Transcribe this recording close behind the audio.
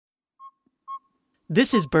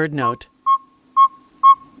This is BirdNote.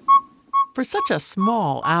 For such a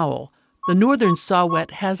small owl, the northern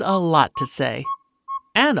saw-whet has a lot to say,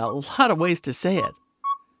 and a lot of ways to say it.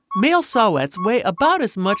 Male saw-whets weigh about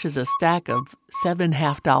as much as a stack of 7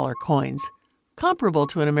 half-dollar coins, comparable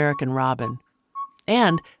to an American robin,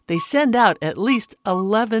 and they send out at least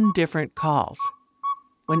 11 different calls.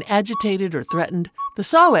 When agitated or threatened, the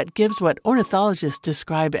saw-whet gives what ornithologists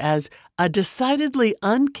describe as a decidedly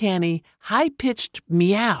uncanny, high-pitched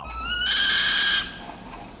meow,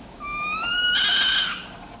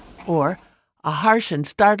 or a harsh and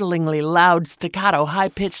startlingly loud staccato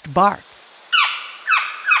high-pitched bark.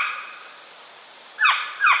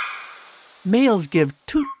 Males give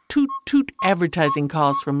toot, toot, toot advertising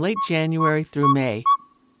calls from late January through May.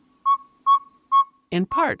 In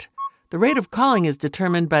part, the rate of calling is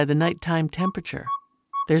determined by the nighttime temperature.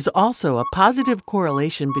 There's also a positive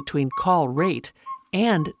correlation between call rate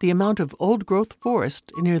and the amount of old-growth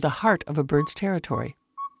forest near the heart of a bird's territory.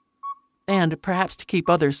 And perhaps to keep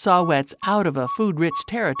other saw-whets out of a food-rich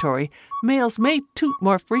territory, males may toot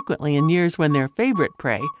more frequently in years when their favorite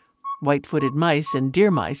prey, white-footed mice and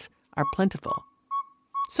deer mice, are plentiful.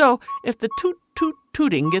 So, if the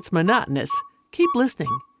toot-toot-tooting gets monotonous, keep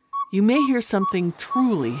listening. You may hear something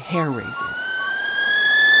truly hair-raising.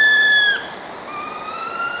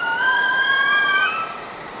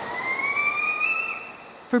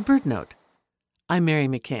 For BirdNote, I'm Mary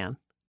McCann.